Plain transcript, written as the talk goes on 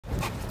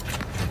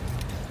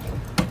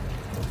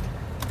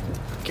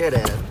Get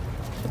in.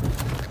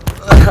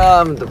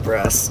 I'm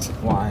depressed.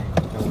 Why?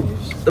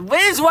 The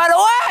waves went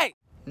away!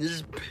 This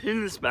is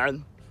penis,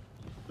 man.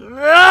 We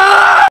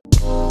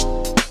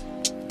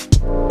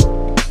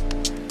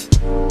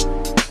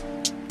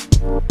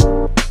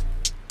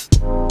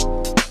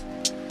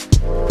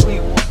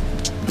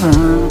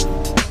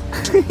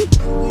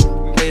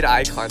made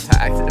eye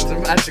contact. It was a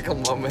magical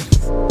moment.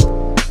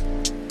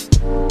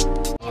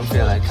 I'm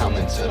feeling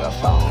coming to the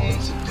phone.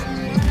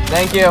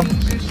 Thank you.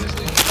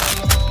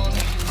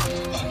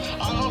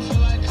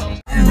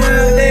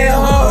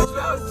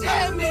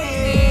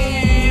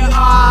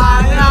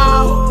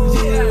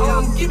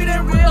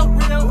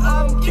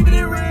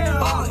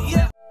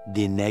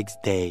 The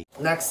next day.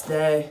 Next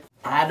day,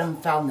 Adam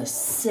found this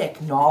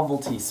sick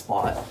novelty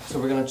spot, so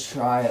we're gonna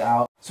try it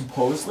out.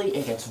 Supposedly,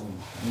 it gets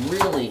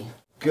really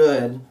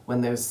good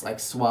when there's like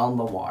swell in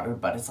the water,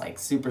 but it's like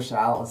super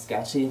shallow and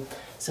sketchy.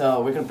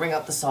 So we're gonna bring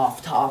up the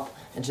soft top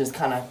and just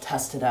kind of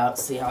test it out,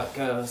 see how it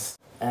goes,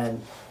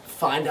 and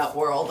find out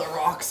where all the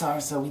rocks are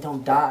so we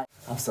don't die.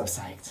 I'm so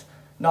psyched.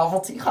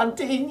 Novelty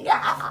hunting,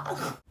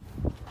 yeah!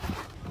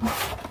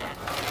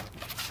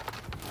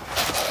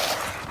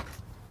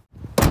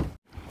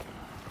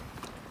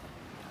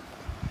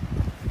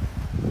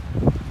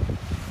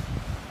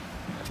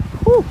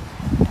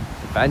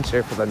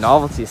 Adventure for the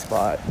novelty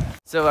spot.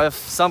 So if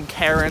some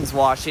Karen's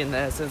watching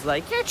this, it's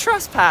like, you're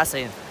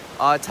trespassing.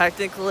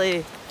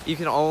 Technically, you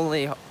can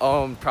only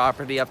own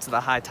property up to the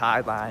high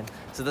tide line.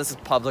 So this is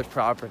public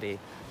property.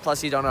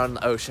 Plus you don't own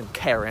the ocean,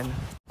 Karen.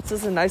 This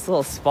is a nice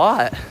little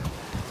spot.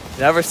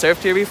 You ever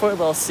surfed here before? A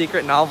little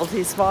secret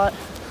novelty spot?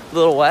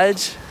 Little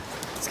wedge.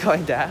 It's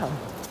going down.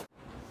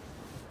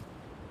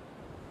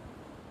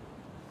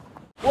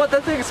 What,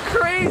 that thing's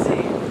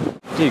crazy!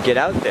 Dude, get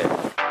out there.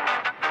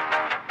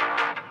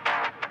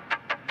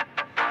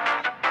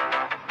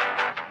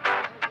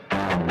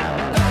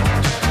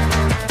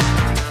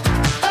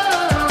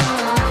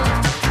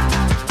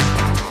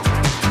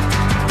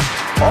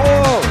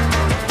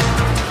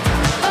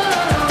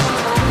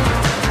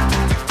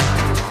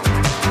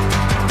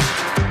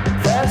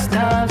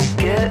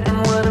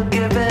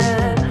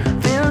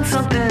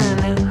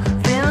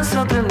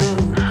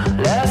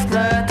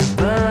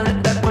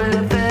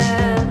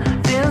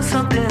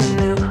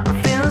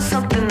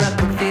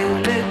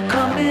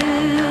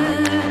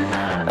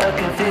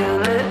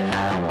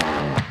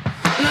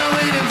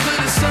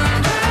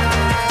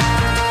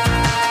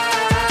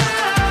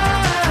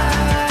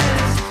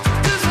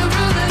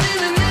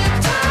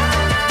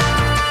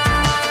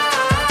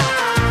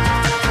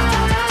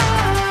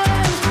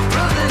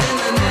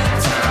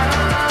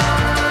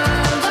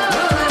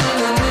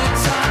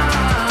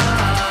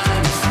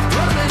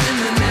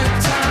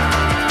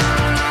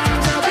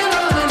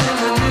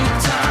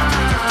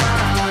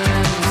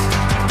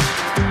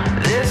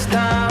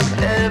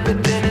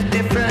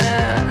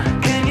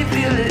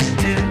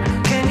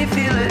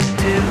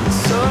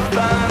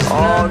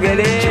 Get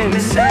in! No!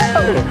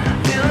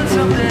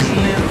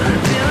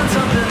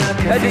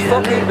 That's just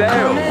fucking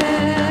barrel.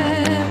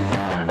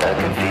 I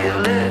can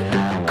feel it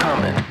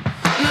coming.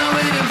 Now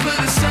waiting for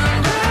the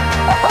sunrise.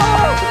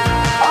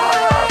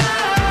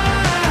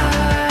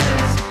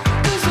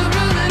 Cause we're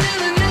rolling in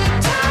the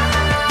night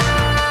times.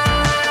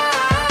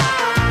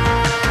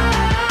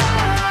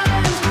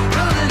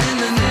 Rolling in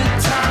the night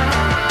times.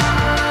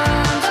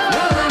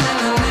 Rolling in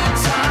the night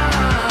times.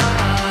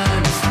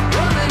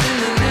 Rolling in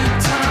the night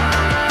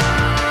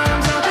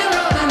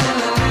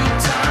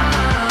times.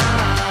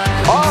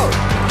 Oh!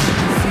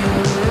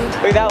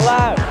 Look that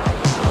loud!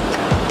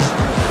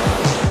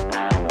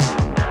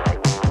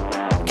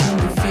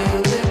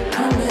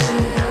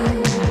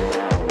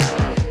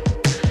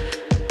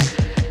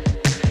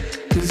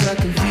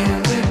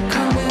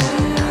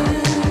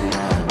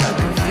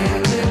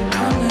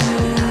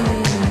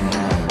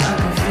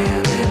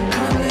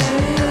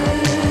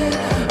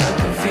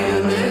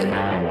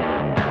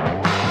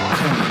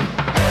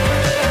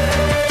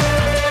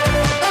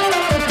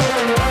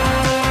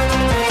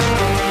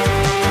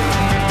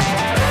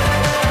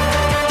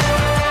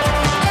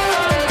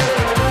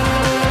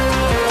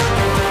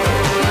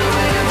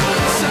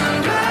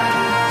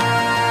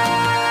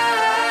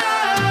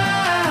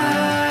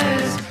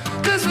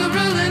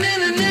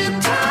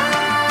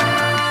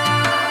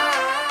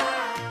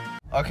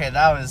 Okay,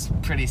 that was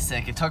pretty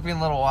sick. It took me a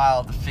little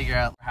while to figure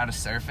out how to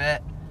surf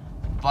it,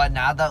 but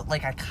now that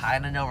like I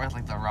kind of know where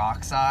like the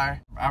rocks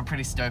are, I'm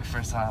pretty stoked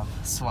for some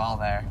swell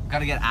there.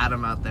 Gotta get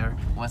Adam out there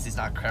once he's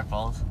not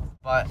crippled.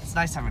 But it's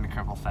nice having a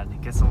crippled friend.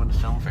 Get someone to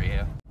film for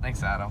you.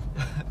 Thanks, Adam.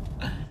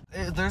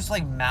 There's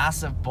like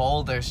massive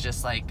boulders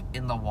just like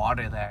in the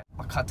water there.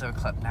 I'll cut to a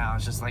clip now.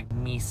 It's just like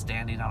me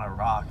standing on a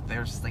rock.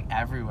 They're just like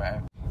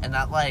everywhere. And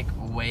that like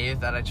wave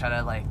that I try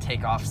to like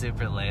take off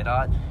super late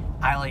on,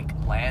 I like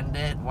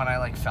landed when I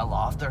like fell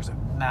off. There's a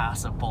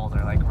massive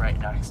boulder like right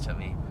next to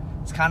me.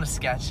 It's kind of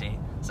sketchy,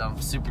 so I'm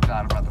super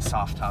glad I brought the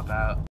soft top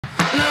out.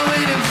 Now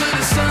waiting for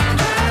the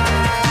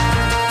sunrise.